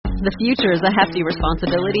The future is a hefty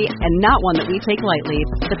responsibility and not one that we take lightly.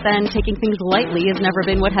 But then, taking things lightly has never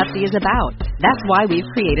been what Hefty is about. That's why we've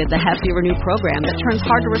created the Hefty Renew program that turns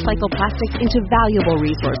hard-to-recycle plastics into valuable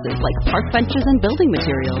resources like park benches and building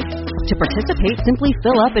materials. To participate, simply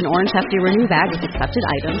fill up an orange Hefty Renew bag with accepted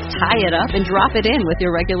items, tie it up, and drop it in with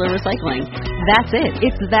your regular recycling. That's it.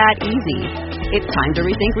 It's that easy. It's time to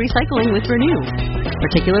rethink recycling with Renew.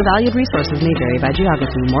 Particular valued resources may vary by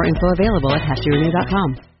geography. More info available at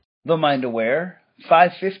heftyrenew.com. The Mind Aware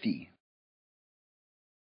 550.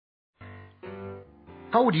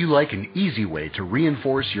 How would you like an easy way to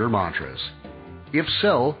reinforce your mantras? If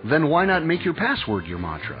so, then why not make your password your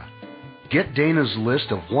mantra? Get Dana's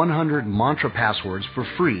list of 100 mantra passwords for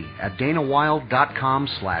free at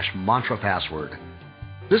danawild.com/mantra password.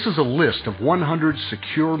 This is a list of 100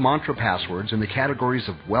 secure mantra passwords in the categories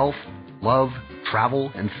of wealth, love,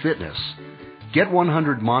 travel, and fitness. Get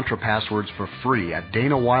 100 mantra passwords for free at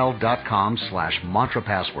danawild.com/mantra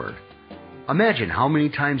password. Imagine how many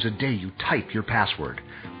times a day you type your password.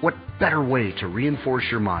 What better way to reinforce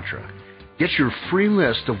your mantra? Get your free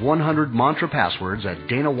list of 100 mantra passwords at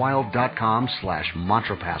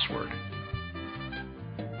danawild.com/mantra password.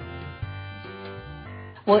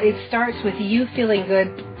 Well, it starts with you feeling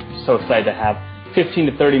good. So excited to have 15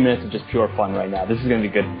 to 30 minutes of just pure fun right now. This is going to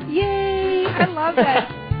be good. Yay! I love that.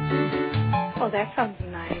 Oh, that sounds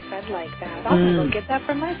nice. I'd like that. I'll go get that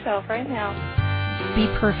for myself right now. Be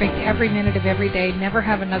perfect every minute of every day. Never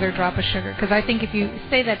have another drop of sugar. Because I think if you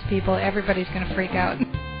say that to people, everybody's going to freak out.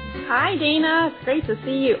 Hi, Dana. It's great to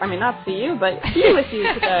see you. I mean, not see you, but be with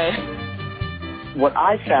you today. What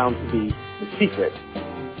I found to be the secret.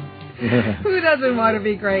 Who doesn't want to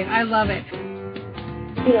be great? I love it.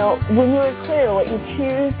 You know, when you're clear, what you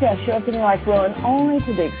choose to show up in your life will, and only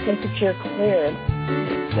to the extent that you're clear.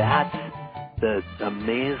 That's the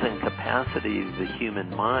amazing capacity of the human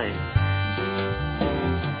mind.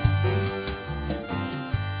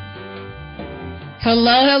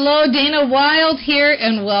 Hello, Dana Wild here,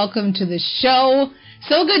 and welcome to the show.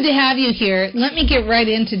 So good to have you here. Let me get right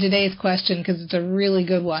into today's question because it's a really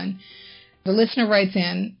good one. The listener writes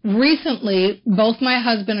in, recently, both my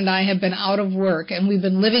husband and I have been out of work, and we've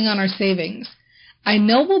been living on our savings. I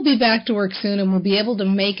know we'll be back to work soon, and we'll be able to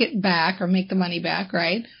make it back, or make the money back,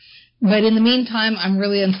 right? But in the meantime, I'm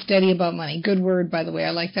really unsteady about money. Good word, by the way. I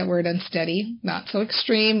like that word, unsteady. Not so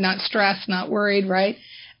extreme, not stressed, not worried, right?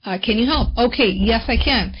 Can you help? Okay, yes, I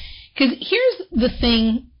can. Because here's the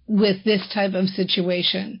thing with this type of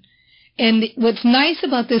situation. And what's nice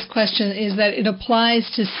about this question is that it applies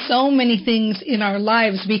to so many things in our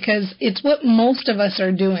lives because it's what most of us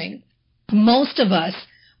are doing. Most of us,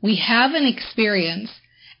 we have an experience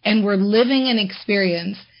and we're living an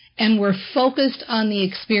experience and we're focused on the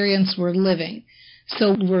experience we're living.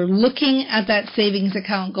 So we're looking at that savings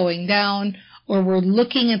account going down, or we're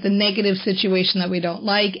looking at the negative situation that we don't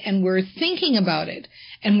like and we're thinking about it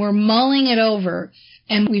and we're mulling it over.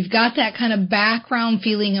 And we've got that kind of background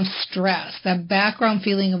feeling of stress, that background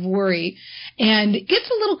feeling of worry. And it gets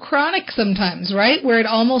a little chronic sometimes, right? Where it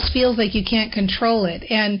almost feels like you can't control it.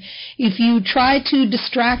 And if you try to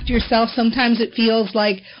distract yourself, sometimes it feels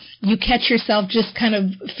like you catch yourself just kind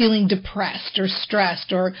of feeling depressed or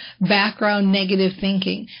stressed or background negative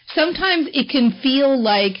thinking. Sometimes it can feel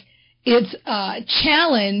like it's a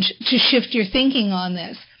challenge to shift your thinking on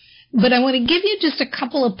this. But I want to give you just a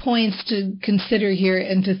couple of points to consider here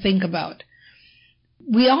and to think about.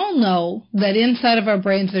 We all know that inside of our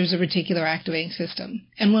brains there's a reticular activating system.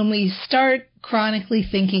 And when we start chronically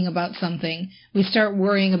thinking about something, we start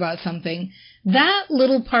worrying about something, that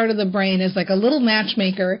little part of the brain is like a little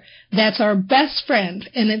matchmaker that's our best friend.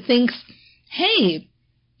 And it thinks, hey,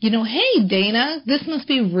 Dana, this must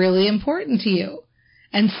be really important to you.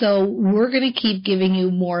 And so we're going to keep giving you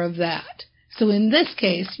more of that. So in this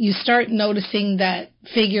case, you start noticing that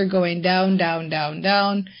figure going down, down, down,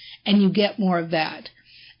 down, and you get more of that.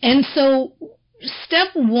 And so step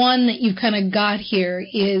one that you've kind of got here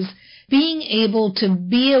is being able to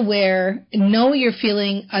be aware, know you're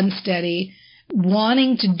feeling unsteady,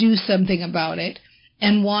 wanting to do something about it,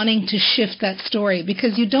 and wanting to shift that story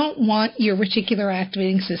because you don't want your reticular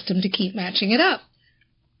activating system to keep matching it up.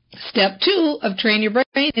 Step two of train your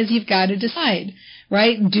brain is you've got to decide,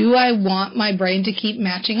 right? Do I want my brain to keep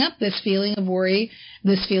matching up this feeling of worry,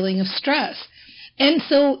 this feeling of stress? And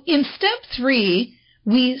so in step three,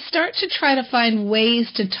 we start to try to find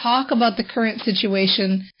ways to talk about the current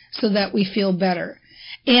situation so that we feel better.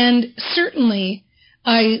 And certainly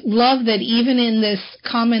I love that even in this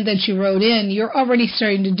comment that you wrote in, you're already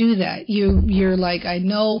starting to do that. You're like, I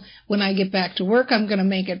know when I get back to work, I'm going to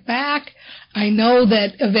make it back. I know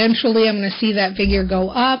that eventually I'm going to see that figure go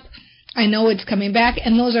up. I know it's coming back.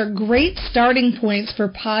 And those are great starting points for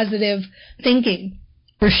positive thinking,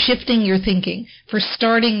 for shifting your thinking, for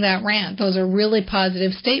starting that rant. Those are really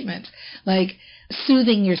positive statements, like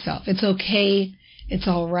soothing yourself. It's okay. It's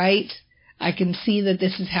all right. I can see that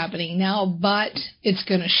this is happening now, but it's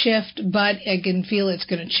going to shift, but I can feel it's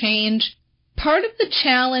going to change. Part of the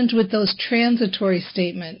challenge with those transitory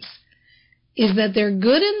statements is that they're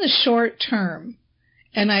good in the short term,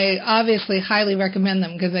 and I obviously highly recommend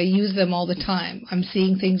them because I use them all the time. I'm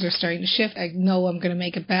seeing things are starting to shift. I know I'm going to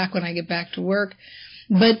make it back when I get back to work.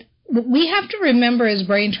 But what we have to remember as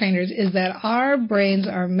brain trainers is that our brains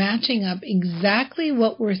are matching up exactly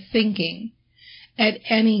what we're thinking at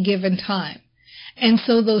any given time. And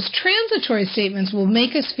so those transitory statements will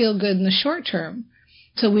make us feel good in the short term.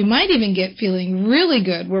 So we might even get feeling really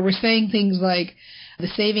good where we're saying things like, the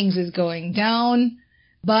savings is going down,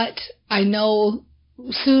 but I know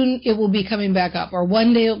soon it will be coming back up, or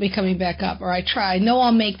one day it will be coming back up, or I know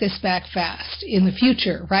I'll make this back fast in the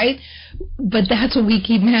future, right? But that's what we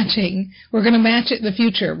keep matching. We're going to match it in the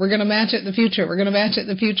future. We're going to match it in the future. We're going to match it in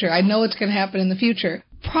the future. I know it's going to happen in the future.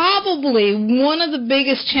 Probably one of the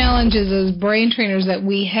biggest challenges as brain trainers that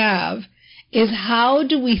we have is how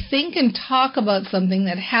do we think and talk about something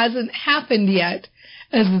that hasn't happened yet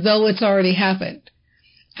as though it's already happened.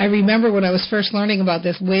 I remember when I was first learning about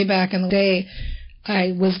this way back in the day,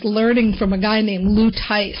 I was learning from a guy named Lou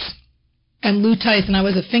Tice. And Lou Tice, and I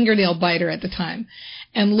was a fingernail biter at the time.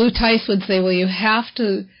 And Lou Tice would say, well, you have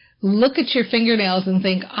to look at your fingernails and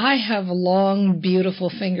think, I have long,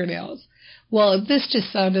 beautiful fingernails. Well, this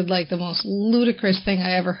just sounded like the most ludicrous thing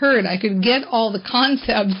I ever heard. I could get all the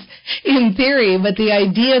concepts in theory, but the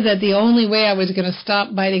idea that the only way I was going to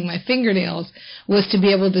stop biting my fingernails was to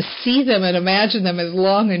be able to see them and imagine them as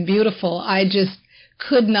long and beautiful, I just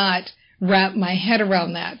could not wrap my head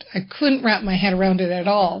around that. I couldn't wrap my head around it at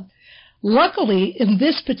all. Luckily, in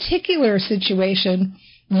this particular situation,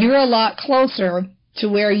 you're a lot closer to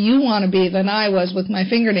where you want to be than I was with my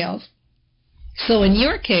fingernails. So in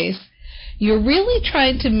your case, you're really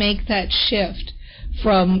trying to make that shift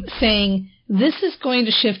from saying, this is going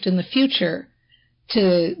to shift in the future,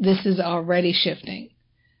 to this is already shifting.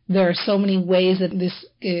 There are so many ways that this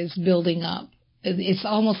is building up. It's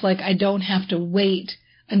almost like I don't have to wait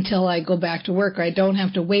until I go back to work, or I don't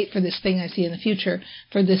have to wait for this thing I see in the future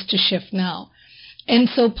for this to shift now. And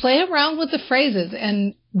so play around with the phrases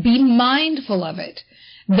and be mindful of it,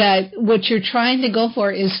 that what you're trying to go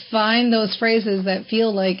for is find those phrases that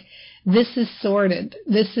feel like this is sorted,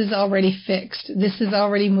 this is already fixed, this is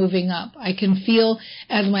already moving up. I can feel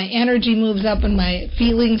as my energy moves up and my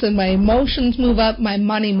feelings and my emotions move up, my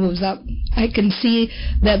money moves up. I can see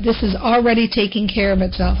that this is already taking care of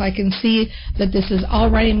itself. I can see that this is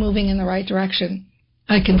already moving in the right direction.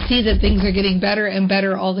 I can see that things are getting better and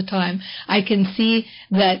better all the time. I can see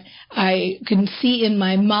that I can see in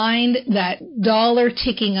my mind that dollar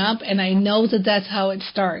ticking up, and I know that that's how it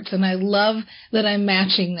starts. And I love that I'm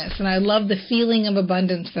matching this, and I love the feeling of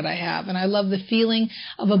abundance that I have, and I love the feeling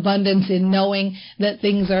of abundance in knowing that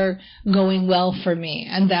things are going well for me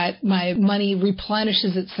and that my money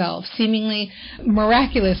replenishes itself seemingly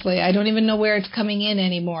miraculously. I don't even know where it's coming in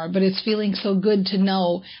anymore, but it's feeling so good to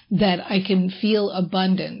know that I can feel abundant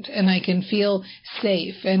and I can feel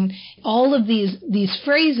safe. And all of these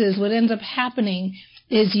phrases, what ends up happening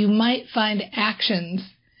is you might find actions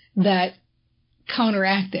that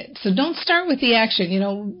counteract it. So don't start with the action. You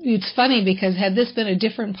know, it's funny because had this been a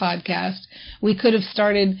different podcast, we could have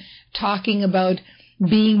started talking about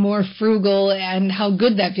being more frugal and how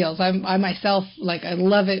good that feels. I myself, I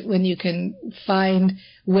love it when you can find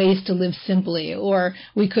ways to live simply. Or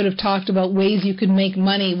we could have talked about ways you can make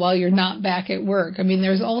money while you're not back at work. I mean,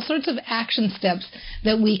 there's all sorts of action steps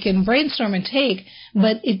that we can brainstorm and take,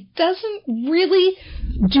 but it doesn't really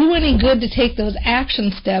do any good to take those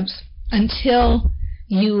action steps until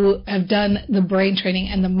you have done the brain training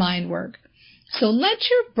and the mind work. So let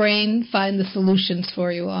your brain find the solutions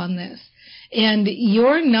for you on this. And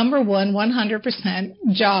your number one 100%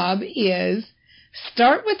 job is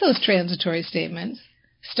start with those transitory statements.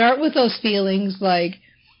 Start with those feelings like,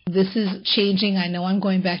 this is changing. I know I'm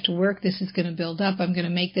going back to work. This is going to build up. I'm going to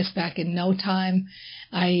make this back in no time.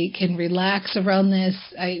 I can relax around this.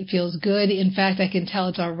 It feels good. In fact, I can tell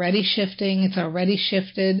it's already shifting. It's already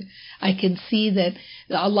shifted. I can see that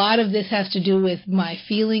A lot of this has to do with my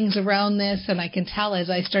feelings around this, and I can tell as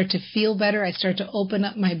I start to feel better, I start to open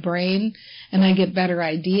up my brain, and I get better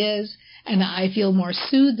ideas, and I feel more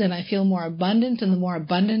soothed, and I feel more abundant, and the more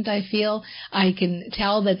abundant I feel, I can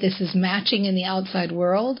tell that this is matching in the outside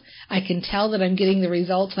world. I can tell that I'm getting the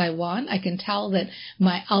results I want. I can tell that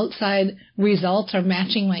my outside results are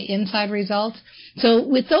matching my inside results. So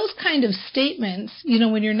with those kind of statements,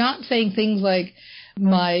 when you're not saying things like,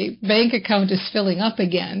 my bank account is filling up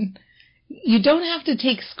again, you don't have to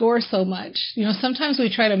take score so much. Sometimes we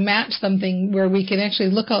try to match something where we can actually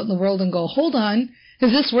look out in the world and go, hold on,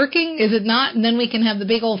 is this working? Is it not? And then we can have the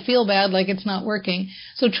big old feel bad like it's not working.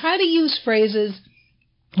 So try to use phrases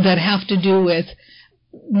that have to do with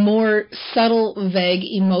more subtle, vague,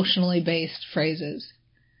 emotionally based phrases.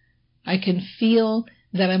 I can feel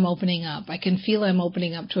that I'm opening up. I can feel I'm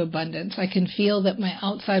opening up to abundance. I can feel that my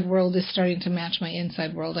outside world is starting to match my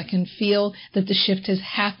inside world. I can feel that the shift has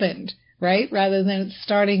happened, right? Rather than it's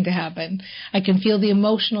starting to happen. I can feel the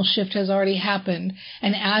emotional shift has already happened.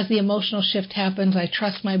 And as the emotional shift happens, I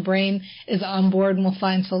trust my brain is on board and will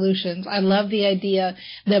find solutions. I love the idea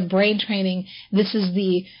that brain training, this is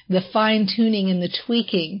the fine-tuning and the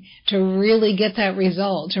tweaking to really get that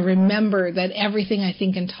result, to remember that everything I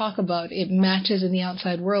think and talk about, it matches in the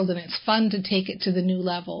outside world, and it's fun to take it to the new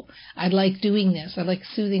level. I like doing this. I like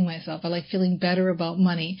soothing myself. I like feeling better about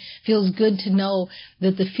money. It feels good to know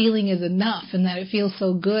that the feeling is enough and that it feels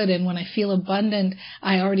so good. And when I feel abundant,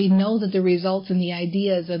 I already know that the results and the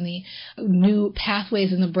ideas and the new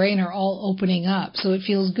pathways in the brain are all opening up. So it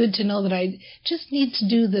feels good to know that I just need to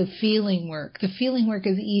do the feeling work. The feeling work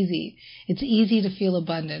is easy. It's easy to feel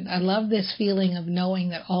abundant. I love this feeling of knowing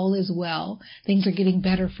that all is well. Things are getting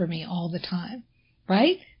better for me all the time,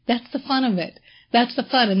 right? That's the fun of it. That's the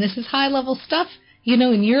fun. And this is high-level stuff.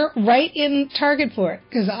 And you're right in target for it,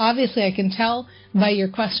 because obviously I can tell by your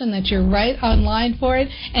question that you're right on line for it.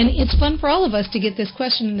 And it's fun for all of us to get this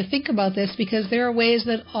question and to think about this, because there are ways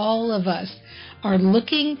that all of us are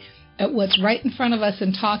looking at what's right in front of us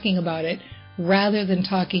and talking about it, rather than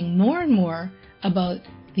talking more and more about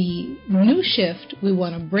the new shift we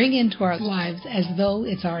want to bring into our lives as though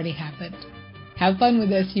it's already happened. Have fun with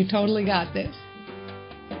this. You totally got this.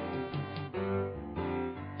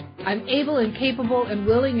 I'm able and capable and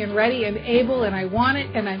willing and ready and able, and I want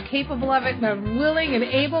it, and I'm capable of it, and I'm willing and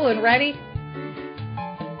able and ready.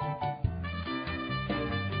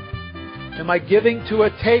 Am I giving to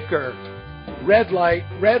a taker? Red light,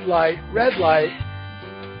 red light, red light.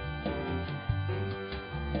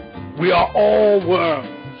 We are all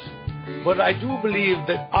worms, but I do believe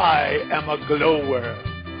that I am a glowworm.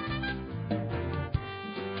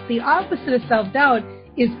 The opposite of self-doubt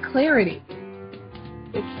is clarity.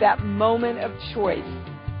 It's that moment of choice.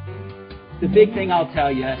 The big thing I'll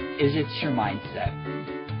tell you is it's your mindset.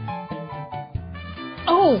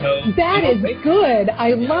 Oh, that is good. I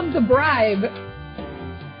love the bribe.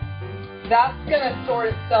 That's going to sort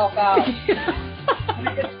itself out.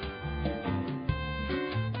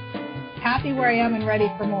 Happy where I am and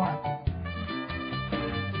ready for more.